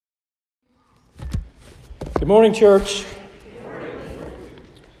Good morning, church.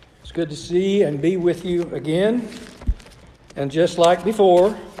 It's good to see and be with you again. And just like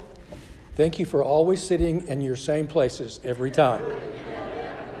before, thank you for always sitting in your same places every time.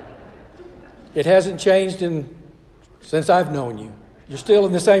 It hasn't changed since I've known you. You're still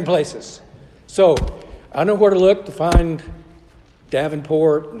in the same places. So I know where to look to find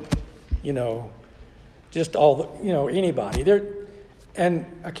Davenport, just all the, anybody. And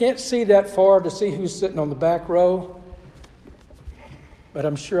I can't see that far to see who's sitting on the back row, but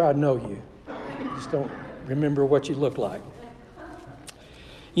I'm sure I know you. I just don't remember what you look like.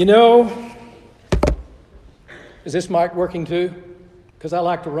 Is this mic working too? Because I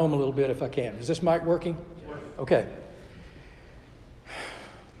like to roam a little bit if I can. Is this mic working? Okay.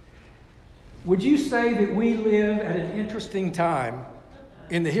 Would you say that we live at an interesting time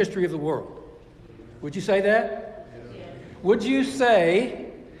in the history of the world? Would you say that? Would you say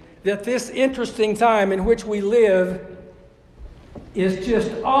that this interesting time in which we live is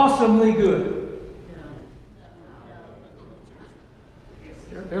just awesomely good?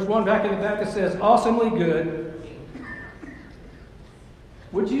 There's one back in the back that says awesomely good.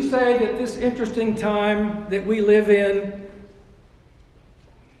 Would you say that this interesting time that we live in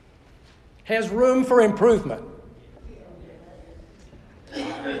has room for improvement?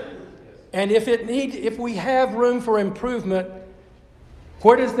 And if we have room for improvement,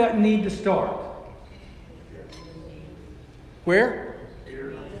 where does that need to start? Where?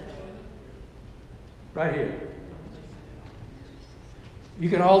 Right here. You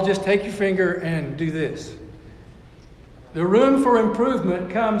can all just take your finger and do this. The room for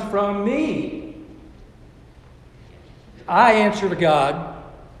improvement comes from me. I answer to God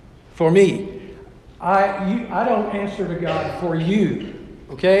for me. I don't answer to God for you.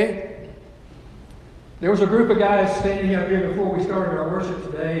 Okay? There was a group of guys standing up here before we started our worship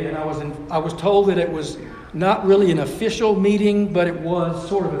today, and I was told that it was not really an official meeting, but it was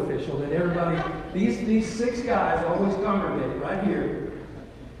sort of official. That everybody, these 6 guys always congregate right here.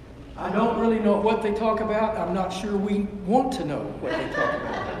 I don't really know what they talk about. I'm not sure we want to know what they talk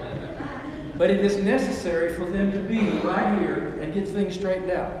about. But it is necessary for them to be right here and get things straightened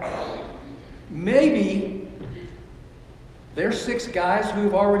out. Maybe there's 6 guys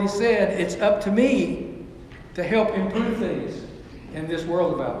who've already said it's up to me to help improve things in this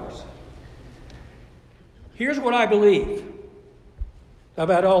world of ours. Here's what I believe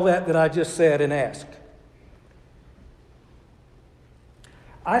about all that I just said and asked.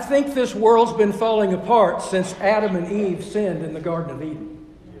 I think this world's been falling apart since Adam and Eve sinned in the Garden of Eden.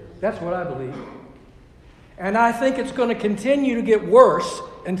 That's what I believe. And I think it's going to continue to get worse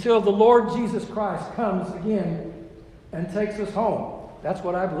until the Lord Jesus Christ comes again and takes us home. That's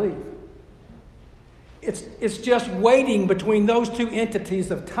what I believe. It's just waiting between those two entities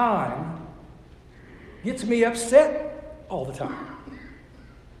of time gets me upset all the time.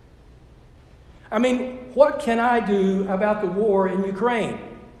 I mean, what can I do about the war in Ukraine?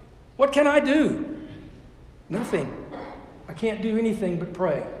 What can I do? Nothing. I can't do anything but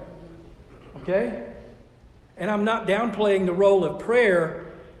pray. Okay? And I'm not downplaying the role of prayer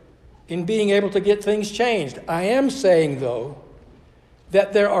in being able to get things changed. I am saying, though,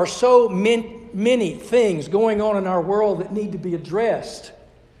 that there are so many things going on in our world that need to be addressed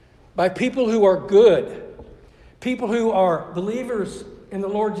by people who are good, people who are believers in the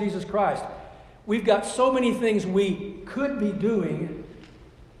Lord Jesus Christ. We've got so many things we could be doing.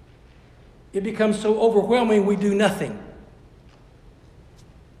 It becomes so overwhelming, we do nothing.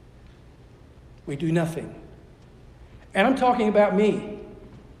 We do nothing. And I'm talking about me.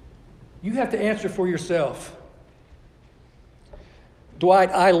 You have to answer for yourself.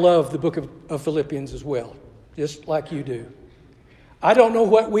 Dwight, I love the book of Philippians as well, just like you do. I don't know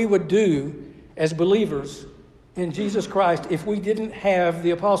what we would do as believers in Jesus Christ if we didn't have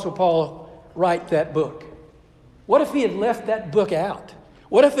the Apostle Paul write that book. What if he had left that book out?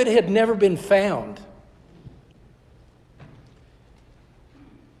 What if it had never been found?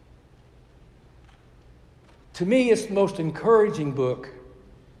 To me, it's the most encouraging book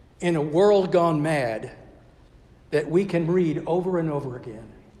in a world gone mad that we can read over and over again.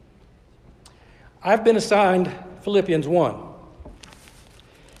 I've been assigned Philippians 1.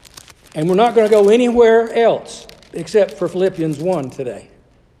 And we're not going to go anywhere else except for Philippians 1 today.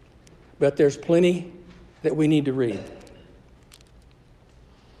 But there's plenty that we need to read.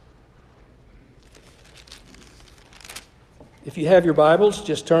 If you have your Bibles,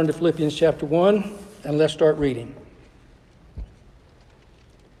 just turn to Philippians chapter 1 and let's start reading.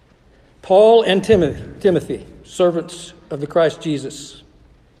 Paul and Timothy, servants of the Christ Jesus,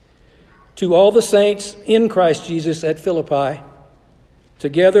 to all the saints in Christ Jesus at Philippi,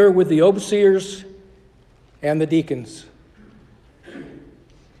 together with the overseers and the deacons.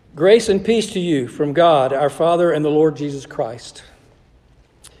 Grace and peace to you from God, our Father, and the Lord Jesus Christ.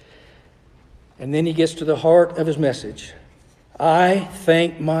 And then he gets to the heart of his message. I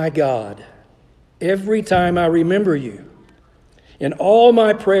thank my God every time I remember you. In all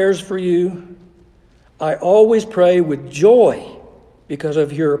my prayers for you, I always pray with joy because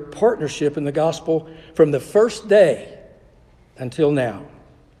of your partnership in the gospel from the first day until now.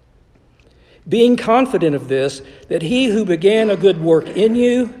 Being confident of this, that he who began a good work in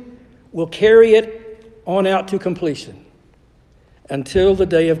you will carry it on out to completion until the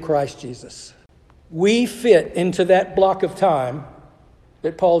day of Christ Jesus. We fit into that block of time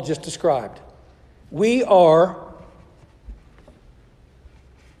that Paul just described. We are,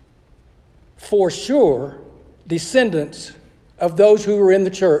 for sure, descendants of those who were in the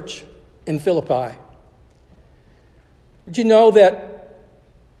church in Philippi. Did you know that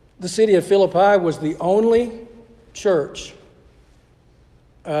the city of Philippi was the only church,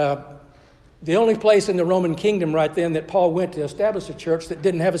 the only place in the Roman kingdom right then that Paul went to establish a church that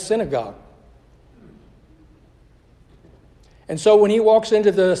didn't have a synagogue? And so when he walks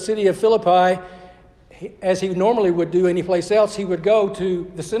into the city of Philippi, as he normally would do any place else, he would go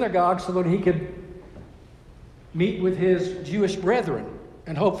to the synagogue so that he could meet with his Jewish brethren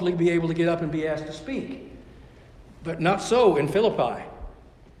and hopefully be able to get up and be asked to speak. But not so in Philippi.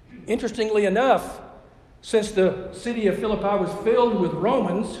 Interestingly enough, since the city of Philippi was filled with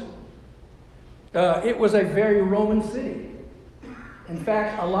Romans, it was a very Roman city. In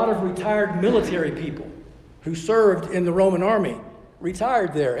fact, a lot of retired military people who served in the Roman army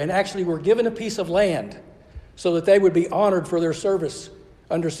retired there and actually were given a piece of land so that they would be honored for their service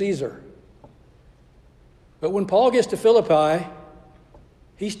under Caesar. But when Paul gets to Philippi,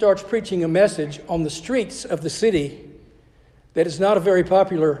 he starts preaching a message on the streets of the city that is not a very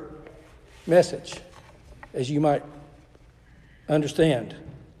popular message, as you might understand.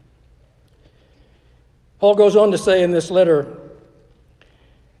 Paul goes on to say in this letter,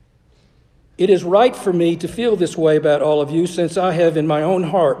 it is right for me to feel this way about all of you, since I have in my own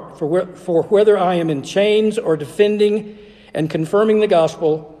heart, for whether I am in chains or defending and confirming the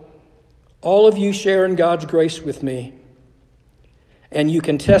gospel, all of you share in God's grace with me. And you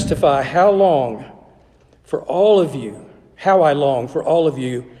can testify how I long for all of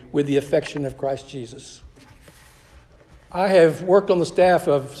you with the affection of Christ Jesus. I have worked on the staff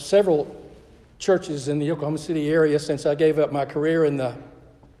of several churches in the Oklahoma City area since I gave up my career in the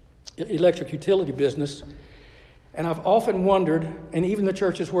electric utility business. And I've often wondered, and even the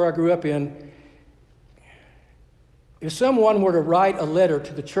churches where I grew up in, if someone were to write a letter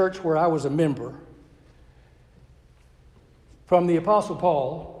to the church where I was a member from the Apostle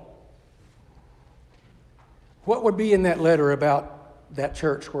Paul, what would be in that letter about that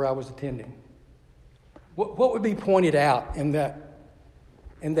church where I was attending? What would be pointed out in that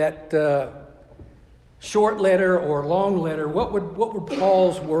short letter or long letter? What would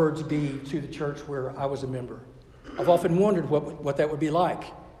Paul's words be to the church where I was a member? I've often wondered what that would be like.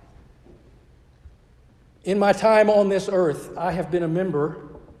 In my time on this earth, I have been a member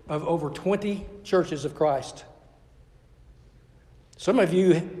of over 20 churches of Christ. Some of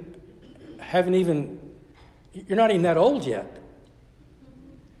you you're not even that old yet.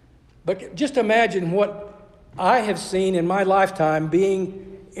 But just imagine what I have seen in my lifetime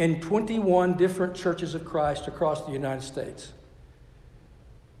being in 21 different churches of Christ across the United States.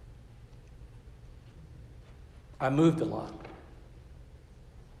 I moved a lot.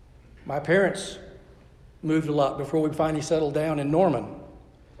 My parents moved a lot before we finally settled down in Norman.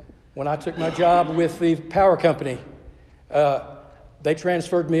 When I took my job with the power company, they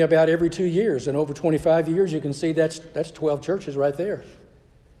transferred me about every 2 years. And over 25 years, you can see that's 12 churches right there.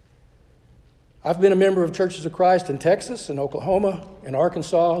 I've been a member of Churches of Christ in Texas, in Oklahoma, in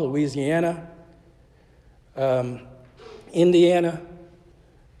Arkansas, Louisiana, Indiana.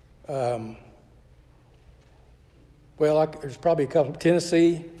 There's probably a couple,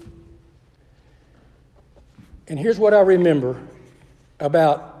 Tennessee. And here's what I remember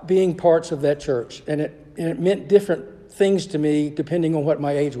about being parts of that church. And it meant different things to me depending on what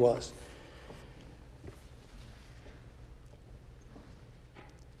my age was.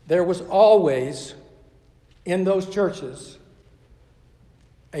 There was always, in those churches,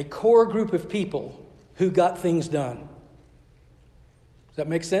 a core group of people who got things done. Does that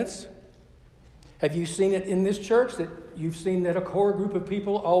make sense? Have you seen it in this church, that you've seen that a core group of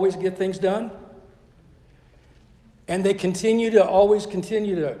people always get things done? And they continue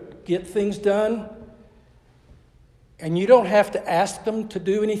to get things done. And you don't have to ask them to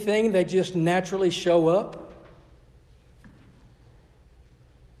do anything. They just naturally show up.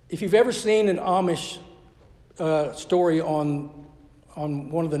 If you've ever seen an Amish story on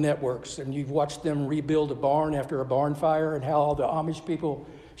one of the networks, and you've watched them rebuild a barn after a barn fire, and how all the Amish people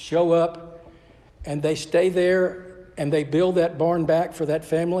show up and they stay there and they build that barn back for that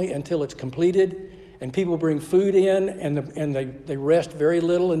family until it's completed, and people bring food in, and they rest very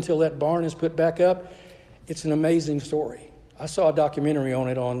little until that barn is put back up. It's an amazing story. I saw a documentary on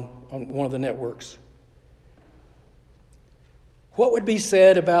it on one of the networks. What would be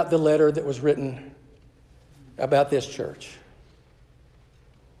said about the letter that was written about this church?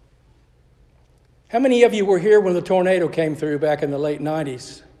 How many of you were here when the tornado came through back in the late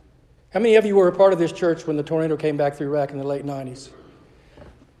 90s? How many of you were a part of this church when the tornado came back through back in the late 90s?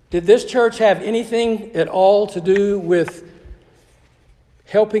 Did this church have anything at all to do with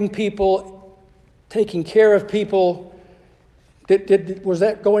helping people, taking care of people? Was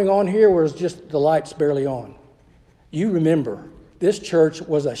that going on here, or was just the lights barely on? You remember, this church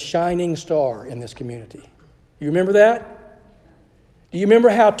was a shining star in this community. You remember that? Do you remember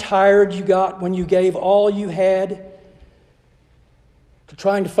how tired you got when you gave all you had to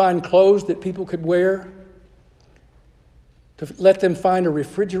trying to find clothes that people could wear? To let them find a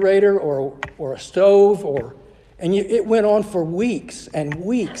refrigerator or a stove, it went on for weeks and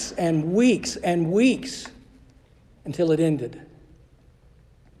weeks and weeks and weeks until it ended.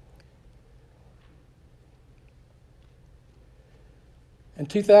 In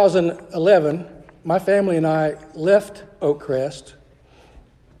 2011, my family and I left Oakcrest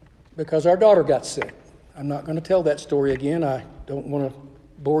because our daughter got sick. I'm not going to tell that story again. I don't want to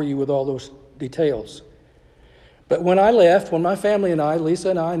bore you with all those details. But when my family and I, Lisa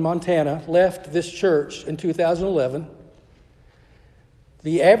and I in Montana, left this church in 2011,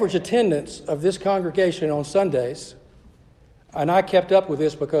 the average attendance of this congregation on Sundays, and I kept up with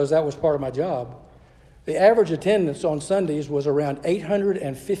this because that was part of my job, the average attendance on Sundays was around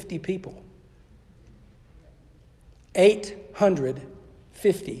 850 people.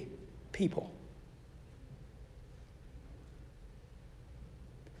 850 people.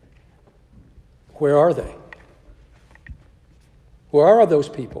 Where are they? Where are those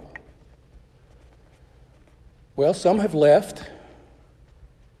people? Well, some have left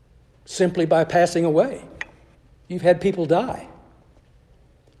simply by passing away. You've had people die.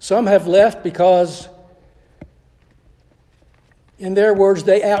 Some have left because, in their words,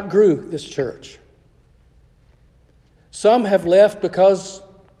 they outgrew this church. Some have left because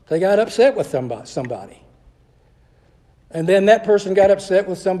they got upset with somebody. And then that person got upset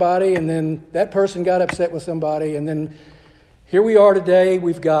with somebody, and then that person got upset with somebody, and then here we are today.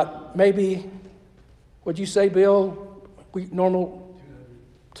 We've got maybe, what'd you say, Bill? Normal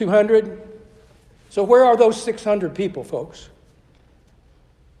 200? So where are those 600 people, folks?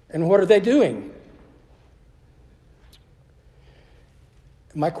 And what are they doing?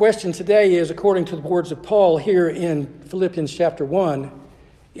 My question today is, according to the words of Paul here in Philippians chapter 1,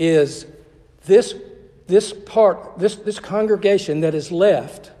 is this congregation that is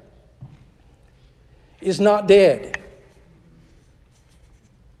left is not dead.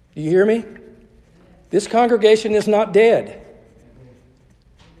 Do you hear me? This congregation is not dead,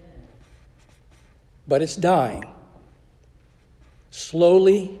 but it's dying.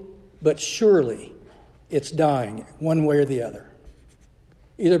 Slowly but surely, it's dying one way or the other.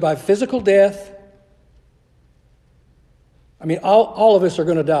 Either by physical death. I mean, all of us are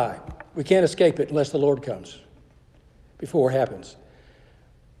going to die. We can't escape it unless the Lord comes before it happens.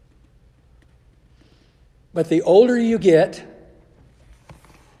 But the older you get,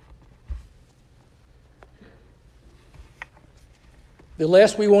 the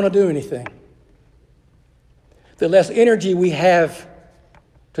less we want to do anything. The less energy we have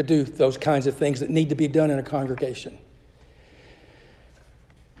to do those kinds of things that need to be done in a congregation.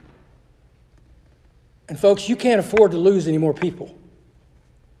 And folks, you can't afford to lose any more people.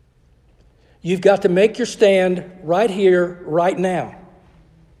 You've got to make your stand right here, right now.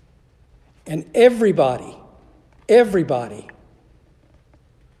 And everybody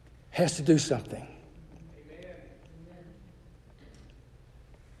has to do something.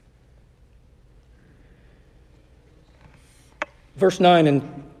 Verse 9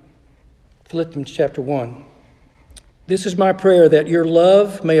 in Philippians chapter 1. This is my prayer, that your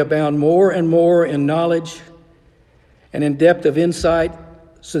love may abound more and more in knowledge and in depth of insight,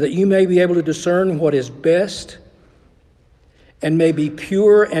 so that you may be able to discern what is best and may be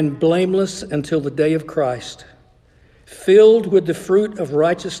pure and blameless until the day of Christ, filled with the fruit of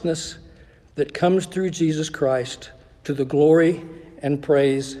righteousness that comes through Jesus Christ, to the glory and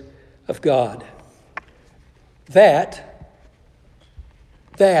praise of God. That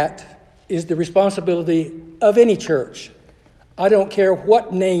is the responsibility of any church. I don't care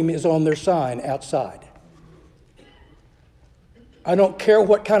what name is on their sign outside. I don't care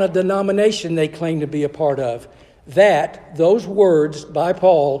what kind of denomination they claim to be a part of. Those words by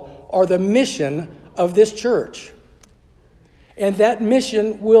Paul are the mission of this church. And that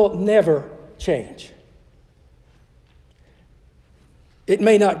mission will never change. It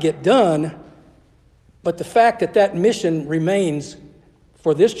may not get done, but the fact that that mission remains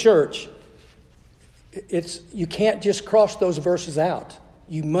for this church, you can't just cross those verses out.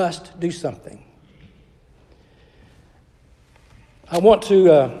 You must do something. I want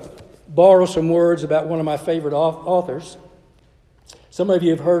to borrow some words about one of my favorite authors. Some of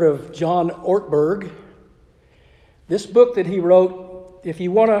you have heard of John Ortberg. This book that he wrote, if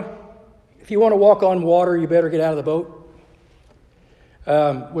you want to walk on water, you better get out of the boat,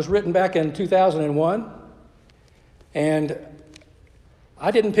 was written back in 2001. And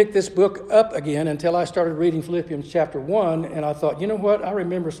I didn't pick this book up again until I started reading Philippians chapter 1, and I thought, you know what? I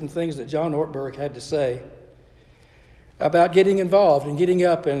remember some things that John Ortberg had to say about getting involved and getting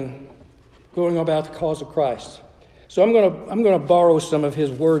up and going about the cause of Christ. So I'm going to borrow some of his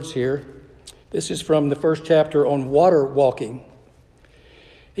words here. This is from the first chapter on water walking.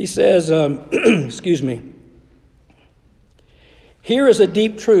 He says, excuse me, here is a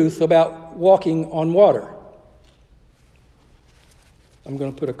deep truth about walking on water. I'm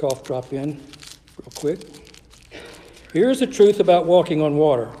going to put a cough drop in real quick. Here's the truth about walking on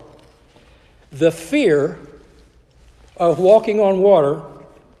water. The fear of walking on water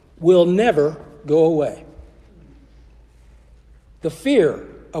will never go away. The fear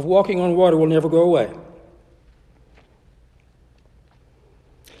of walking on water will never go away.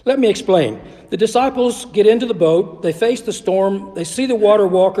 Let me explain. The disciples get into the boat, they face the storm, they see the water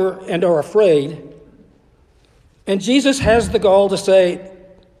walker and are afraid. And Jesus has the gall to say,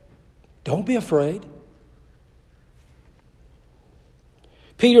 don't be afraid.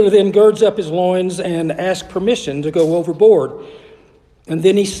 Peter then girds up his loins and asks permission to go overboard. And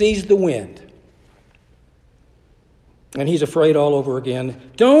then he sees the wind. And he's afraid all over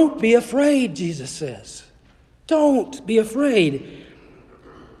again. Don't be afraid, Jesus says. Don't be afraid.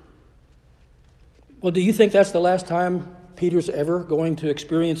 Well, do you think that's the last time Peter's ever going to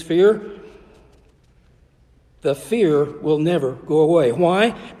experience fear? The fear will never go away.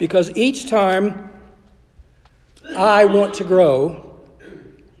 Why? Because each time I want to grow,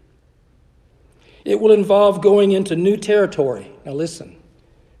 it will involve going into new territory. Now listen.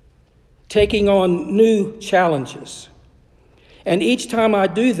 Taking on new challenges. And each time I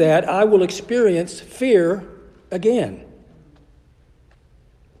do that, I will experience fear again.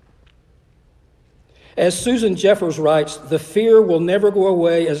 As Susan Jeffers writes, the fear will never go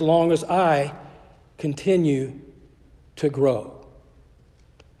away as long as I continue to grow.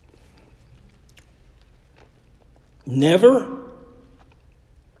 Never?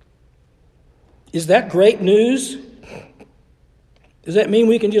 Is that great news? Does that mean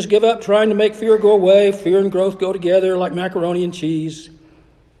we can just give up trying to make fear go away? Fear and growth go together like macaroni and cheese.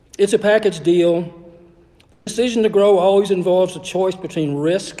 It's a package deal. The decision to grow always involves a choice between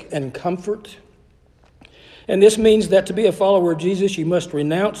risk and comfort. And this means that to be a follower of Jesus, you must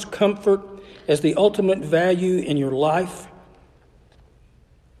renounce comfort as the ultimate value in your life.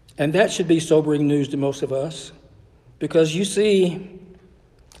 And that should be sobering news to most of us. Because you see,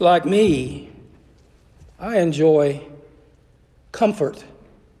 like me, I enjoy comfort.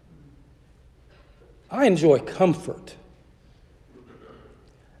 I enjoy comfort.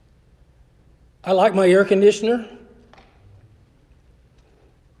 I like my air conditioner.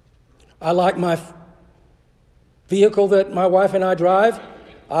 I like my vehicle that my wife and I drive.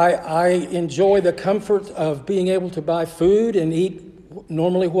 I enjoy the comfort of being able to buy food and eat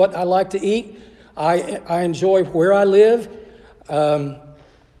normally what I like to eat. I enjoy where I live. I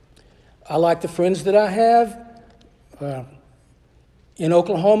like the friends that I have. In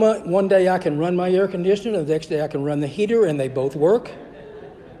Oklahoma, one day I can run my air conditioner, and the next day I can run the heater, and they both work.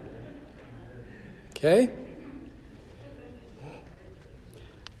 Okay?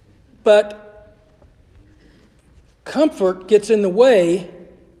 But comfort gets in the way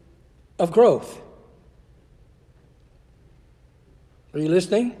of growth. Are you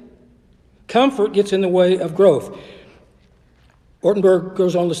listening? Comfort gets in the way of growth. Ortberg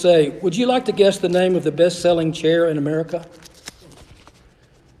goes on to say, would you like to guess the name of the best-selling chair in America?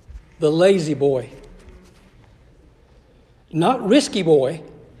 The Lazy Boy. Not Risky Boy.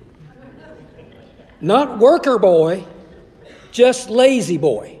 Not Worker Boy. Just Lazy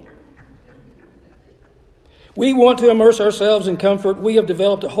Boy. We want to immerse ourselves in comfort. We have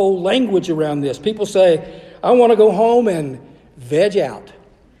developed a whole language around this. People say, I want to go home and veg out.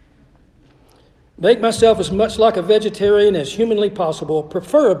 Make myself as much like a vegetarian as humanly possible,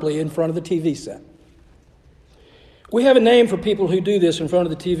 preferably in front of the TV set. We have a name for people who do this in front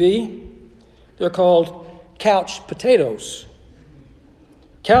of the TV. They're called couch potatoes.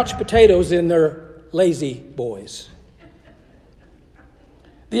 Couch potatoes and they're lazy boys.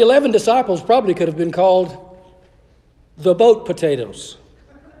 The 11 disciples probably could have been called the boat potatoes.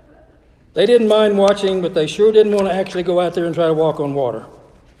 They didn't mind watching, but they sure didn't want to actually go out there and try to walk on water.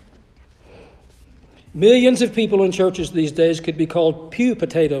 Millions of people in churches these days could be called pew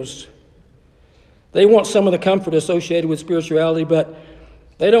potatoes. They want some of the comfort associated with spirituality, but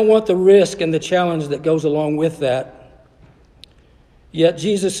they don't want the risk and the challenge that goes along with that. Yet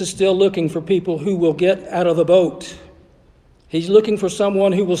Jesus is still looking for people who will get out of the boat. He's looking for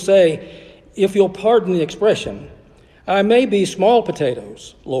someone who will say, if you'll pardon the expression, I may be small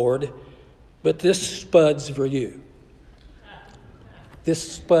potatoes, Lord, but this spud's for you.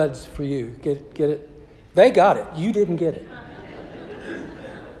 This spud's for you. Get it? They got it. You didn't get it.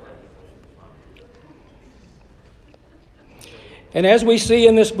 And as we see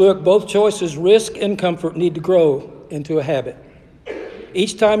in this book, both choices, risk and comfort, need to grow into a habit.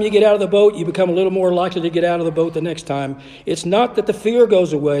 Each time you get out of the boat, you become a little more likely to get out of the boat the next time. It's not that the fear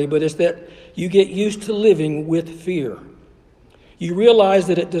goes away, but it's that you get used to living with fear. You realize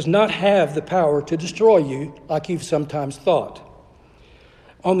that it does not have the power to destroy you like you've sometimes thought.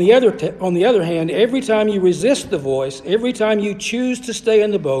 On the other hand, every time you resist the voice, every time you choose to stay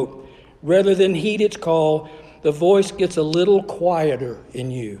in the boat rather than heed its call, the voice gets a little quieter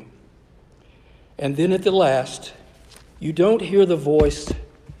in you. And then at the last, you don't hear the voice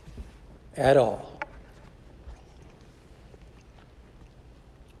at all.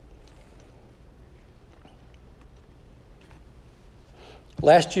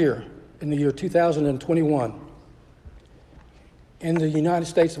 Last year, in the year 2021, in the United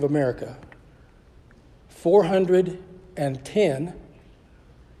States of America, 410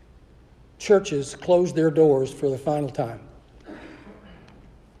 churches closed their doors for the final time.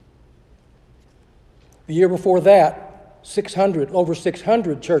 The year before that, over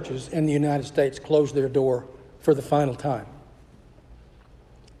 600 churches in the United States closed their door for the final time.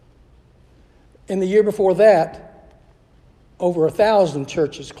 In the year before that, over 1,000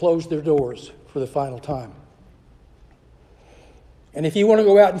 churches closed their doors for the final time. And if you want to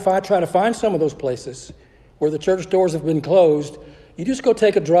go out and try to find some of those places where the church doors have been closed, you just go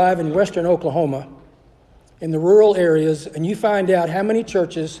take a drive in western Oklahoma, in the rural areas, and you find out how many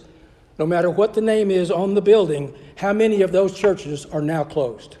churches, no matter what the name is on the building, how many of those churches are now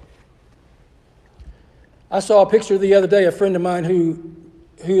closed. I saw a picture the other day, a friend of mine who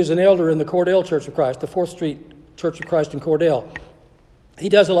is an elder in the Cordell Church of Christ, the 4th Street Church of Christ in Cordell. He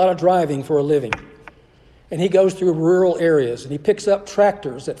does a lot of driving for a living. And he goes through rural areas and he picks up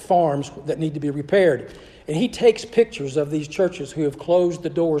tractors at farms that need to be repaired. And he takes pictures of these churches who have closed the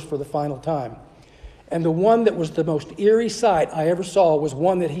doors for the final time. And the one that was the most eerie sight I ever saw was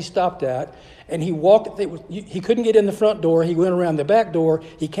one that he stopped at. And he walked, he couldn't get in the front door. He went around the back door.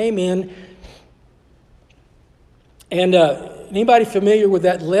 He came in. And anybody familiar with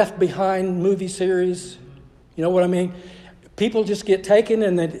that Left Behind movie series? You know what I mean? People just get taken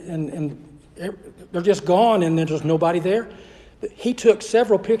and they're just gone and there's just nobody there. He took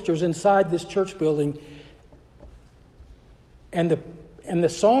several pictures inside this church building, and the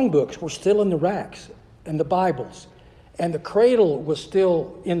songbooks were still in the racks, and the Bibles, and the cradle was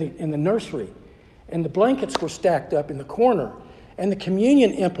still in the nursery, and the blankets were stacked up in the corner, and the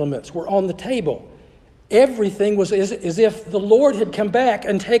communion implements were on the table. Everything was as if the Lord had come back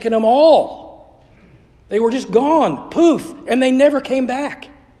and taken them all. They were just gone, poof, and they never came back.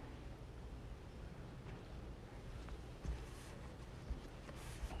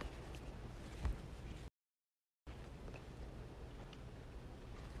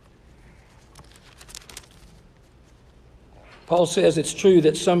 Paul says it's true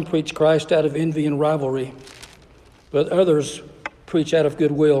that some preach Christ out of envy and rivalry, but others preach out of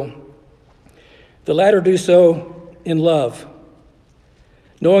goodwill. The latter do so in love.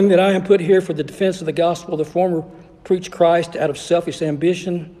 Knowing that I am put here for the defense of the gospel, the former preach Christ out of selfish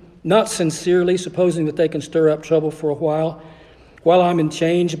ambition, not sincerely, supposing that they can stir up trouble for a while I'm in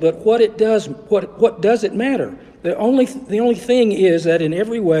chains. But what does it matter? The only thing is that in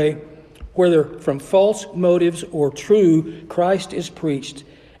every way, whether from false motives or true, Christ is preached,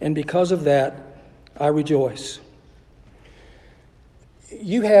 and because of that, I rejoice.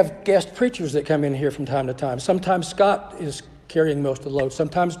 You have guest preachers that come in here from time to time. Sometimes Scott is carrying most of the load.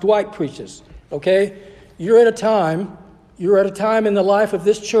 Sometimes Dwight preaches, okay? You're at a time in the life of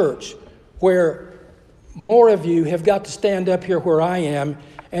this church where more of you have got to stand up here where I am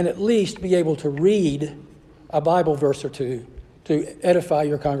and at least be able to read a Bible verse or two to edify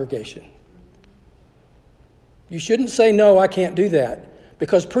your congregation. You shouldn't say, no, I can't do that,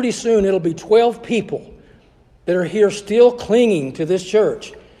 because pretty soon it'll be 12 people that are here still clinging to this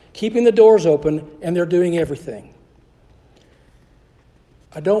church, keeping the doors open, and they're doing everything.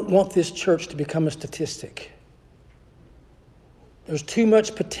 I don't want this church to become a statistic. There's too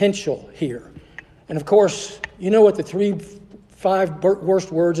much potential here. And of course, you know what the 5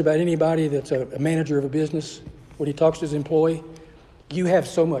 worst words about anybody that's a manager of a business when he talks to his employee? You have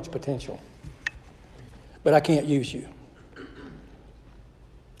so much potential, but I can't use you.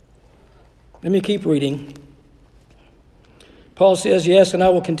 Let me keep reading. Paul says, yes, and I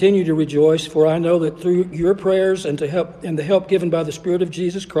will continue to rejoice, for I know that through your prayers and the help given by the Spirit of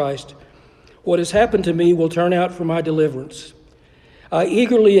Jesus Christ, what has happened to me will turn out for my deliverance. I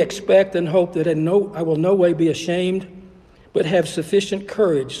eagerly expect and hope that I will no way be ashamed, but have sufficient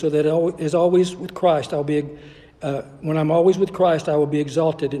courage, so that as always with Christ, when I'm always with Christ, I will be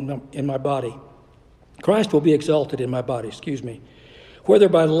exalted in my body. Christ will be exalted in my body, whether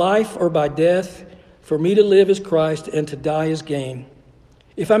by life or by death. For me to live is Christ, and to die is gain.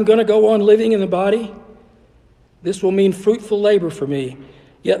 If I'm going to go on living in the body, this will mean fruitful labor for me.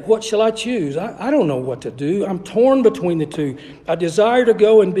 Yet what shall I choose? I don't know what to do. I'm torn between the two. I desire to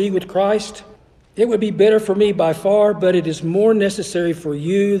go and be with Christ. It would be better for me by far, but it is more necessary for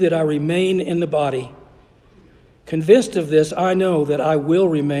you that I remain in the body. Convinced of this, I know that I will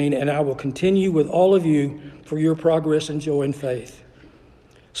remain, and I will continue with all of you for your progress and joy in faith,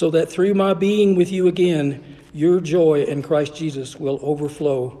 so that through my being with you again, your joy in Christ Jesus will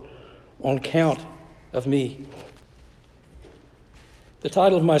overflow on account of me. The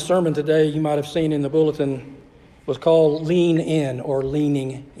title of my sermon today, you might have seen in the bulletin, was called Lean In, or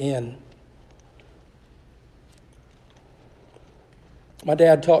Leaning In. My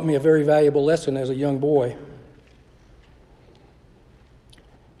dad taught me a very valuable lesson as a young boy.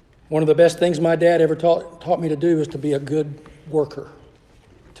 One of the best things my dad ever taught me to do is to be a good worker,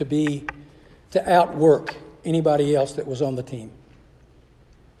 to outwork anybody else that was on the team.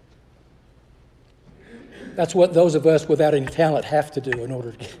 That's what those of us without any talent have to do in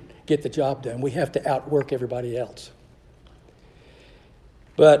order to get the job done. We have to outwork everybody else.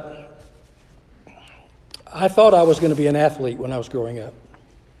 But I thought I was going to be an athlete when I was growing up.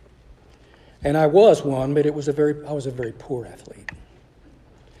 And I was one, but I was a very poor athlete.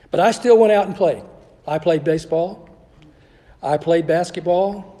 But I still went out and played. I played baseball. I played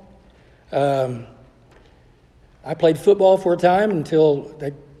basketball. I played football for a time until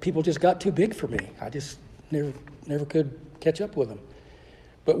people just got too big for me. I just never could catch up with them.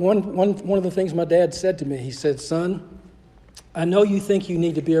 But one of the things my dad said to me, he said, son, I know you think you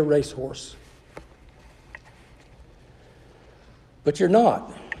need to be a racehorse, but you're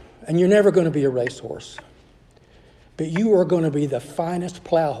not, and you're never going to be a racehorse. But you are going to be the finest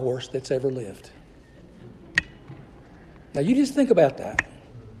plow horse that's ever lived. Now, you just think about that.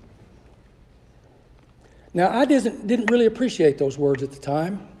 Now, I didn't really appreciate those words at the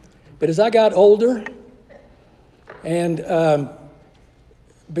time, but as I got older and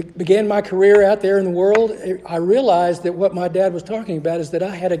began my career out there in the world, I realized that what my dad was talking about is that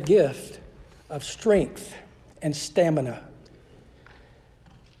I had a gift of strength and stamina.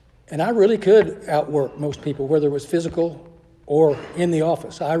 And I really could outwork most people, whether it was physical or in the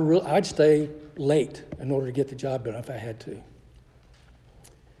office. I'd stay late in order to get the job done if I had to.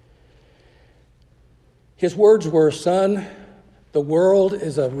 His words were, son, the world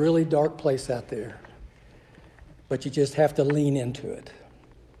is a really dark place out there, but you just have to lean into it.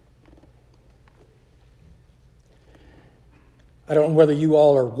 I don't know whether you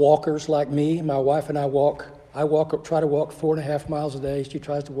all are walkers like me. My wife and I try to walk 4.5 miles a day. She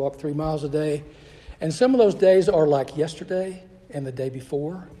tries to walk 3 miles a day. And some of those days are like yesterday and the day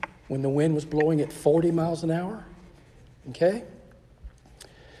before when the wind was blowing at 40 miles an hour. Okay?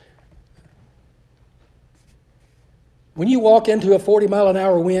 When you walk into a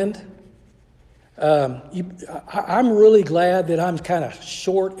 40-mile-an-hour wind, I'm really glad that I'm kind of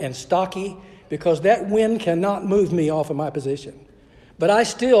short and stocky, because that wind cannot move me off of my position. But I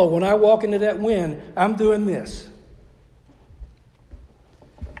still, when I walk into that wind, I'm doing this.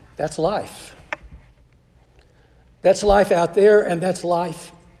 That's life. That's life out there, and that's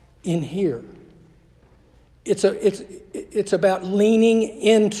life in here. It's about leaning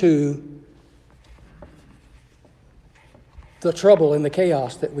into the trouble and the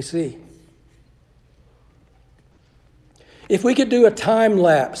chaos that we see. If we could do a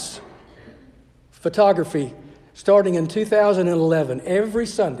time-lapse photography starting in 2011, every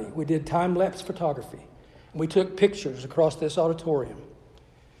Sunday we did time-lapse photography. We took pictures across this auditorium.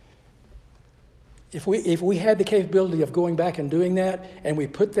 If we had the capability of going back and doing that, and we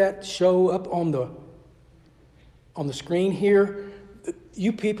put that show up on on the screen here,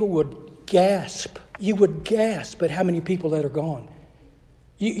 you people would gasp. You would gasp at how many people that are gone.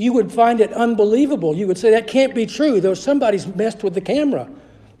 You would find it unbelievable. You would say, that can't be true, though somebody's messed with the camera.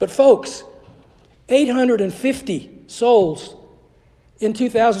 But folks, 850 souls in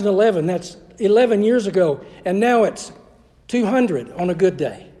 2011, that's 11 years ago, and now it's 200 on a good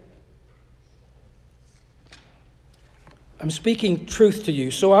day. I'm speaking truth to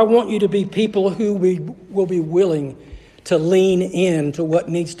you, so I want you to be people who will be willing to lean in to what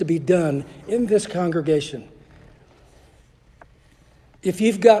needs to be done in this congregation. If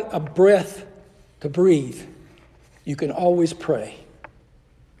you've got a breath to breathe, you can always pray.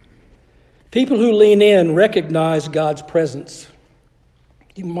 People who lean in recognize God's presence.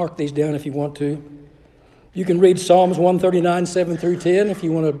 You can mark these down if you want to. You can read Psalms 139, 7 through 10 if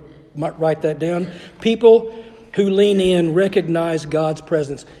you want to write that down. People who lean in recognize God's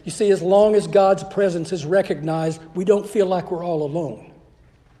presence. You see, as long as God's presence is recognized, we don't feel like we're all alone.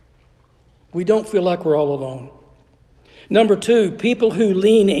 We don't feel like we're all alone. Number two, people who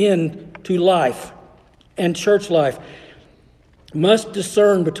lean in to life and church life must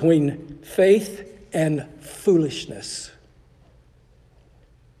discern between faith and foolishness.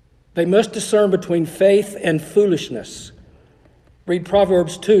 They must discern between faith and foolishness. Read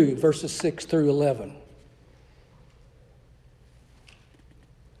Proverbs 2, verses 6 through 11.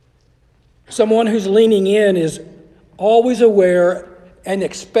 Someone who's leaning in is always aware and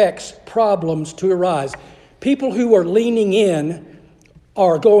expects problems to arise. People who are leaning in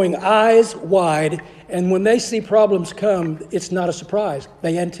are going eyes wide, and when they see problems come, it's not a surprise.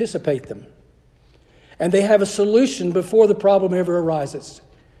 They anticipate them. And they have a solution before the problem ever arises.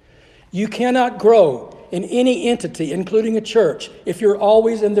 You cannot grow in any entity, including a church, if you're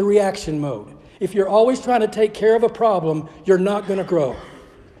always in the reaction mode. If you're always trying to take care of a problem, you're not going to grow.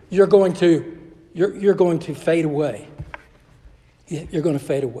 You're going to fade away. You're going to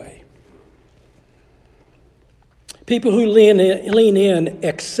fade away. People who lean in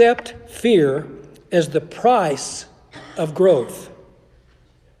accept fear as the price of growth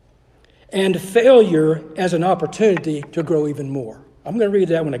and failure as an opportunity to grow even more. I'm going to read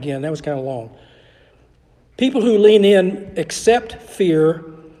that one again. That was kind of long. People who lean in accept fear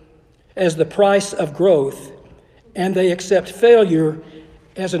as the price of growth, and they accept failure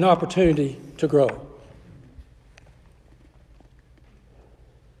as an opportunity to grow.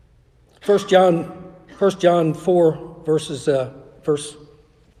 1 John 4, verse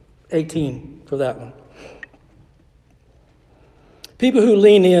 18 for that one. People who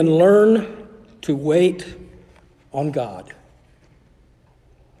lean in learn to wait on God.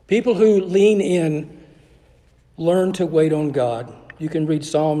 People who lean in learn to wait on God. You can read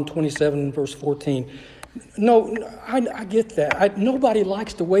Psalm 27, verse 14. No, I get that. Nobody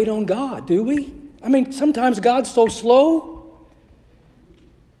likes to wait on God, do we? I mean, sometimes God's so slow.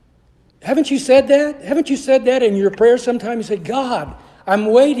 Haven't you said that? Haven't you said that in your prayer sometimes? You say, God, I'm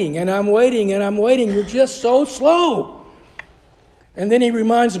waiting and I'm waiting and I'm waiting. You're just so slow. And then he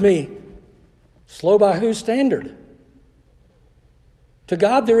reminds me, slow by whose standard? To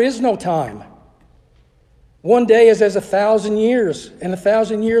God there is no time. One day is as 1,000 years, and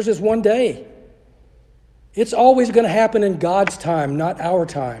 1,000 years is one day. It's always going to happen in God's time, not our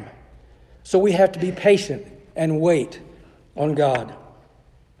time. So we have to be patient and wait on God.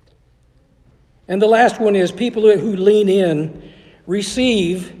 And the last one is people who lean in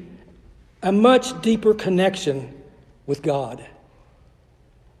receive a much deeper connection with God.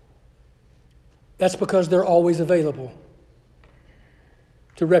 That's because they're always available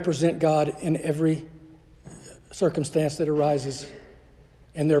to represent God in every circumstance that arises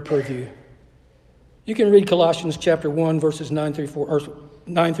in their purview. You can read Colossians chapter 1, verses 9 through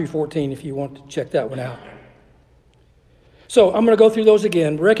 14 if you want to check that one out. So I'm going to go through those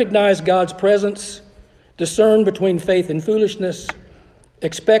again. Recognize God's presence, discern between faith and foolishness,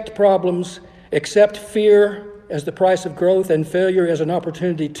 expect problems, accept fear as the price of growth and failure as an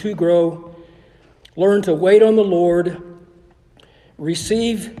opportunity to grow, learn to wait on the Lord,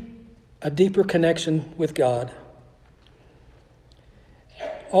 receive a deeper connection with God.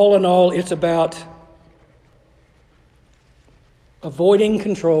 All in all, it's about avoiding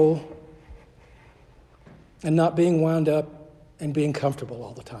control and not being wound up and being comfortable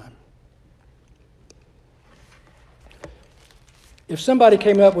all the time. If somebody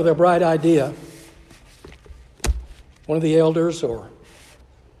came up with a bright idea, one of the elders or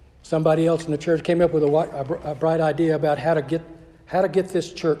somebody else in the church came up with a bright idea about how to get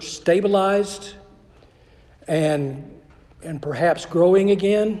this church stabilized and perhaps growing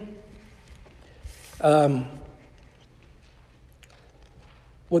again,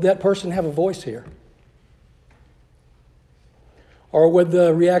 would that person have a voice here? Or would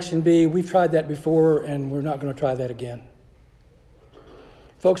the reaction be, we've tried that before and we're not going to try that again?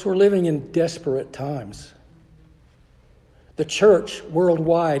 Folks, we're living in desperate times. The church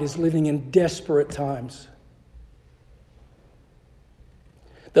worldwide is living in desperate times.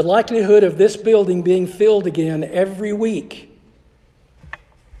 The likelihood of this building being filled again every week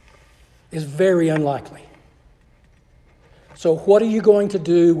is very unlikely. So what are you going to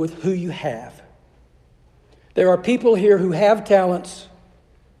do with who you have? There are people here who have talents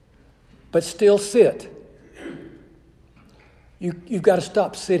but still sit. You've got to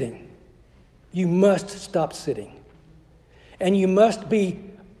stop sitting. You must stop sitting. And you must be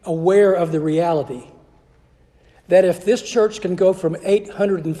aware of the reality that if this church can go from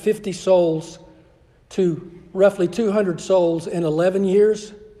 850 souls to roughly 200 souls in 11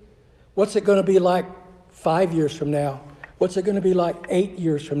 years, what's it going to be like 5 years from now? What's it going to be like 8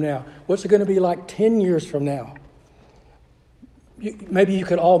 years from now? What's it going to be like 10 years from now? Maybe you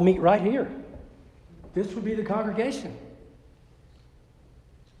could all meet right here. This would be the congregation.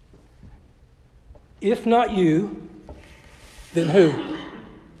 If not you, then who?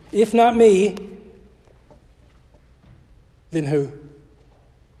 If not me, then who?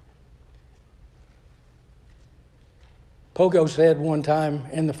 Pogo said one time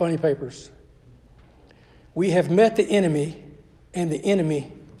in the funny papers, we have met the enemy, and the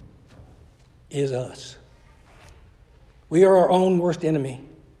enemy is us. We are our own worst enemy.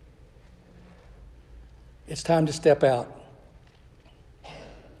 It's time to step out.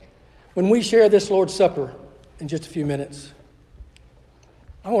 When we share this Lord's Supper in just a few minutes,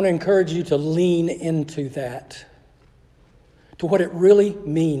 I want to encourage you to lean into that, to what it really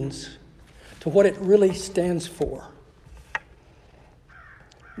means, to what it really stands for.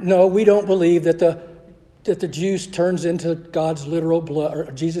 No, we don't believe that the juice turns into God's literal blood,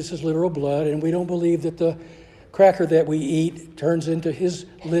 or Jesus' literal blood, and we don't believe that the cracker that we eat turns into his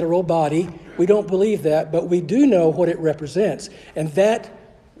literal body. We don't believe that, but we do know what it represents. And that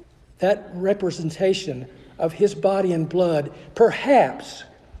representation of his body and blood, perhaps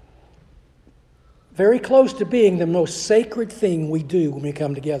very close to being the most sacred thing we do when we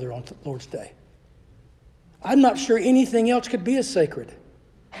come together on Lord's Day. I'm not sure anything else could be as sacred.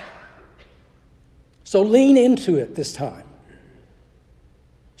 So lean into it this time.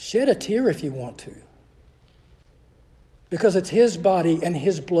 Shed a tear if you want to. Because it's his body and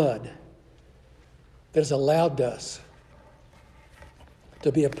his blood that has allowed us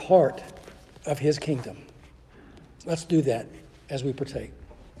to be a part of his kingdom. Let's do that as we partake.